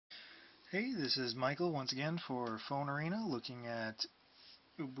Hey, this is Michael once again for PhoneArena, looking at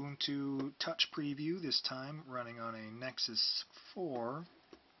Ubuntu Touch preview, this time running on a Nexus 4.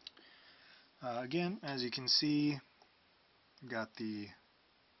 Again, as you can see, we've got the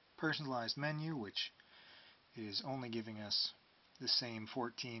personalized menu, which is only giving us the same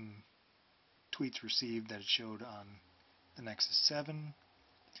 14 tweets received that it showed on the Nexus 7.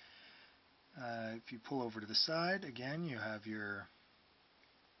 If you pull over to the side, again, you have your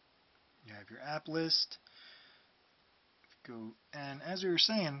app list. And as we were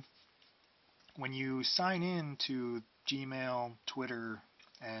saying, when you sign in to Gmail, Twitter,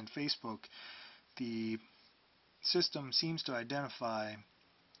 and Facebook, the system seems to identify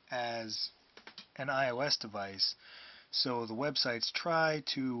as an iOS device, so the websites try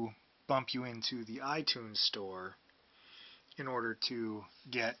to bump you into the iTunes store in order to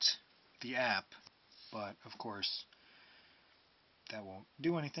get the app, but of course that won't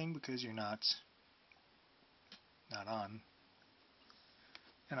do anything because you're not on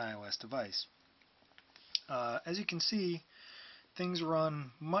an iOS device. As you can see, things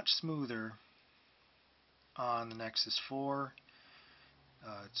run much smoother on the Nexus 4.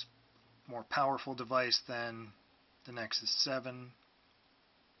 It's a more powerful device than the Nexus 7.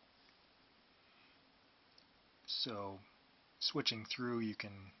 So switching through, you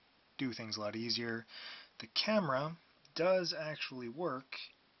can do things a lot easier. The camera does actually work,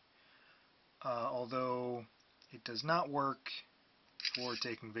 although it does not work for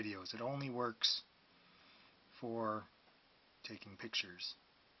taking videos. It only works for taking pictures.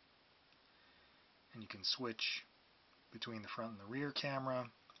 And you can switch between the front and the rear camera,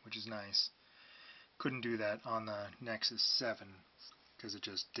 which is nice. Couldn't do that on the Nexus 7 because it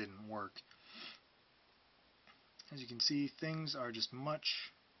just didn't work. As you can see, things are just much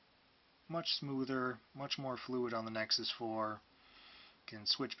smoother, much more fluid on the Nexus 4. You can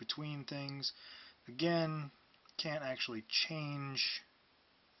switch between things. Again, can't actually change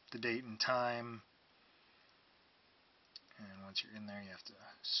the date and time. And once you're in there, you have to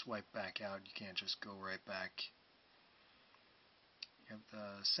swipe back out. You can't just go right back. You have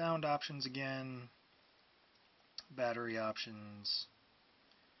the sound options again, battery options,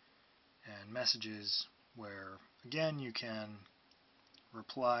 and messages, where again you can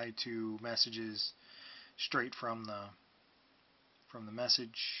reply to messages straight from the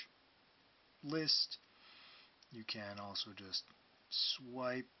message list. You can also just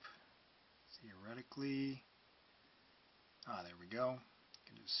swipe, theoretically. There we go. You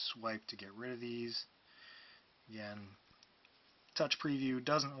can just swipe to get rid of these. Again, touch preview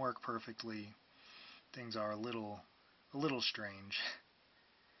doesn't work perfectly. Things are a little strange.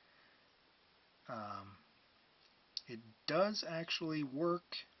 It does actually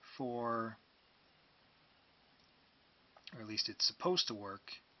work for, or at least it's supposed to work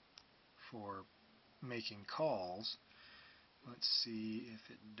for making calls. Let's see if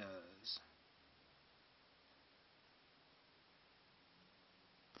it does.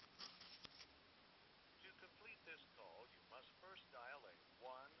 To complete this call, you must first dial a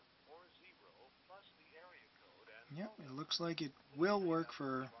 1 or 0 plus the area code and Yep, it looks like it will work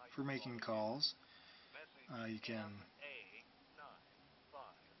for making calls. You can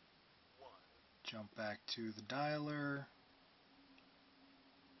jump back to the dialer.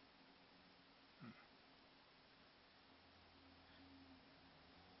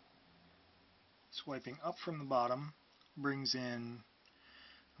 Swiping up from the bottom brings in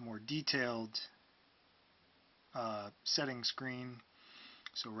a more detailed setting screen.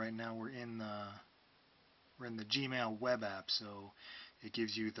 So right now we're in the Gmail web app, so it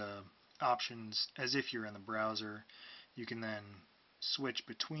gives you the options as if you're in the browser. You can then switch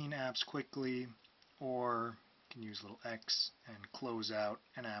between apps quickly, or you can use a little X and close out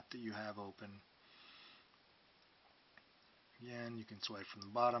an app that you have open. Again, you can swipe from the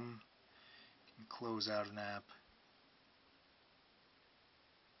bottom, you can close out an app.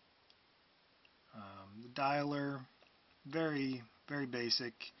 The dialer, very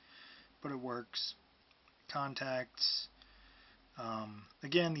basic, but it works. Contacts,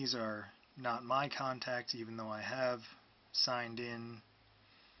 again, these are not my contacts, even though I have signed in.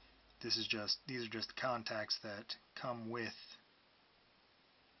 These are just the contacts that come with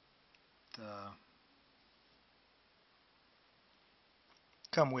the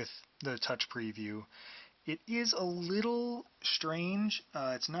touch preview. It is a little strange.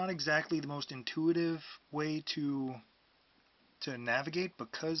 It's not exactly the most intuitive way to navigate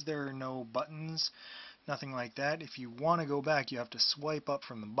because there are no buttons, nothing like that. If you want to go back, you have to swipe up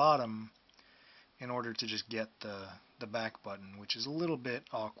from the bottom in order to just get the back button, which is a little bit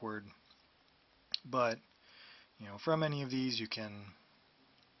awkward. But from any of these you can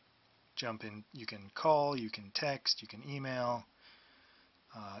jump in. You can call, you can text, you can email.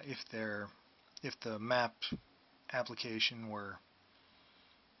 If the map application were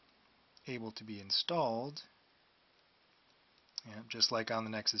able to be installed, just like on the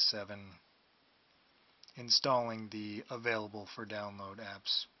Nexus 7, installing the available for download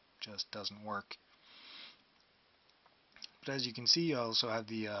apps just doesn't work. But as you can see, you also have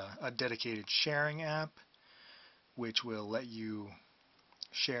a dedicated sharing app, which will let you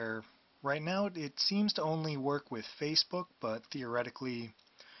share. Right now, it seems to only work with Facebook, but theoretically,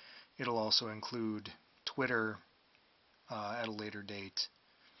 it'll also include Twitter at a later date.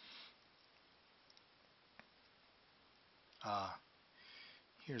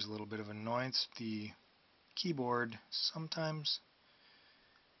 Here's a little bit of annoyance. The keyboard sometimes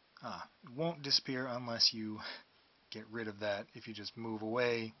won't disappear unless you get rid of that. If you just move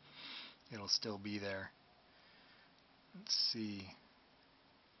away, it'll still be there. Let's see.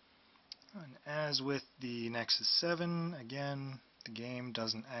 And as with the Nexus 7, again, the game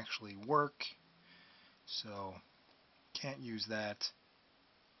doesn't actually work, so can't use that.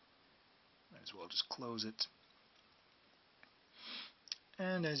 Might as well just close it.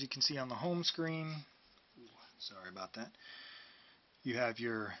 And as you can see on the home screen, sorry about that, you have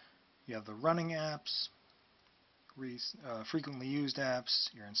the running apps, frequently used apps,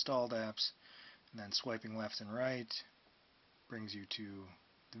 your installed apps, and then swiping left and right brings you to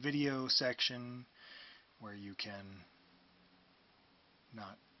the video section where you can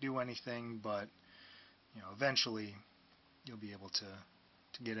not do anything, but eventually you'll be able to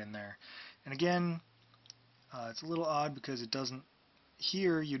get in there. And again, it's a little odd because it doesn't,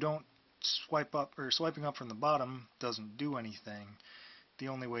 here you don't swipe up, or swiping up from the bottom doesn't do anything. The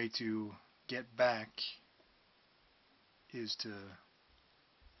only way to get back is to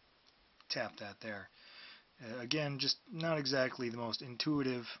tap that there. Again, just not exactly the most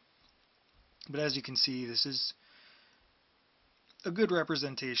intuitive, but as you can see, this is a good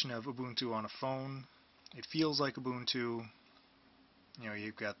representation of Ubuntu on a phone. It feels like Ubuntu.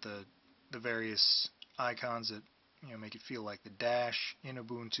 You've got the various icons that make it feel like the dash in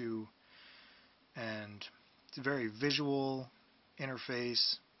Ubuntu, and it's a very visual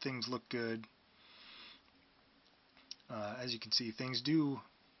interface. Things look good. As you can see, things do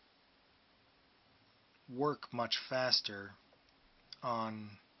work much faster on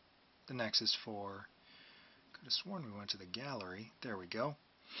the Nexus 4. Could have sworn we went to the gallery. There we go.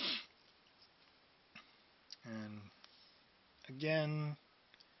 And again,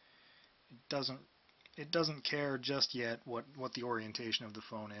 it doesn't care just yet what the orientation of the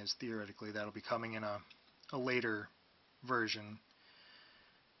phone is. Theoretically, that'll be coming in a later version.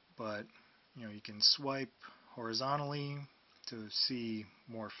 But you can swipe horizontally to see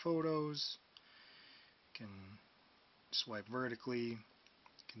more photos. You can swipe vertically. You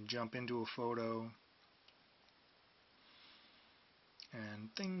can jump into a photo. And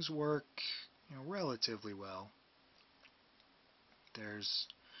things work relatively well. There's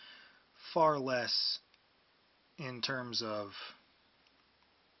far less in terms of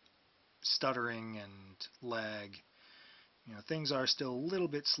stuttering and lag. Things are still a little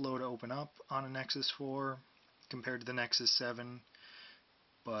bit slow to open up on a Nexus 4 compared to the Nexus 7,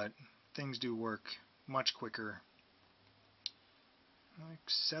 but things do work much quicker,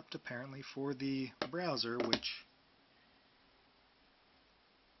 except apparently for the browser, which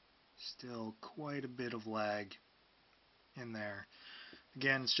still quite a bit of lag in there.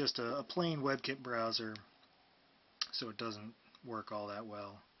 Again, it's just a plain WebKit browser, so it doesn't work all that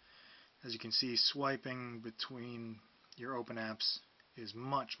well. As you can see, swiping between your open apps is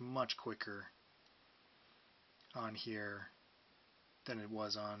much, much quicker on here than it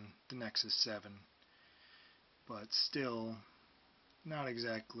was on the Nexus 7. But still, not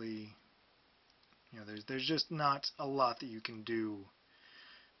exactly, there's just not a lot that you can do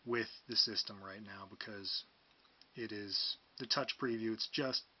with the system right now, because it is the touch preview.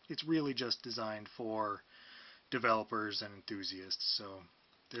 It's really just designed for developers and enthusiasts. So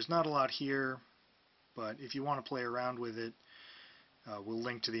there's not a lot here, but if you want to play around with it, we'll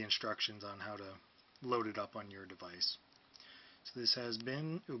link to the instructions on how to load it up on your device. So this has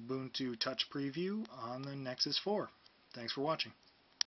been Ubuntu Touch Preview on the Nexus 4. Thanks for watching.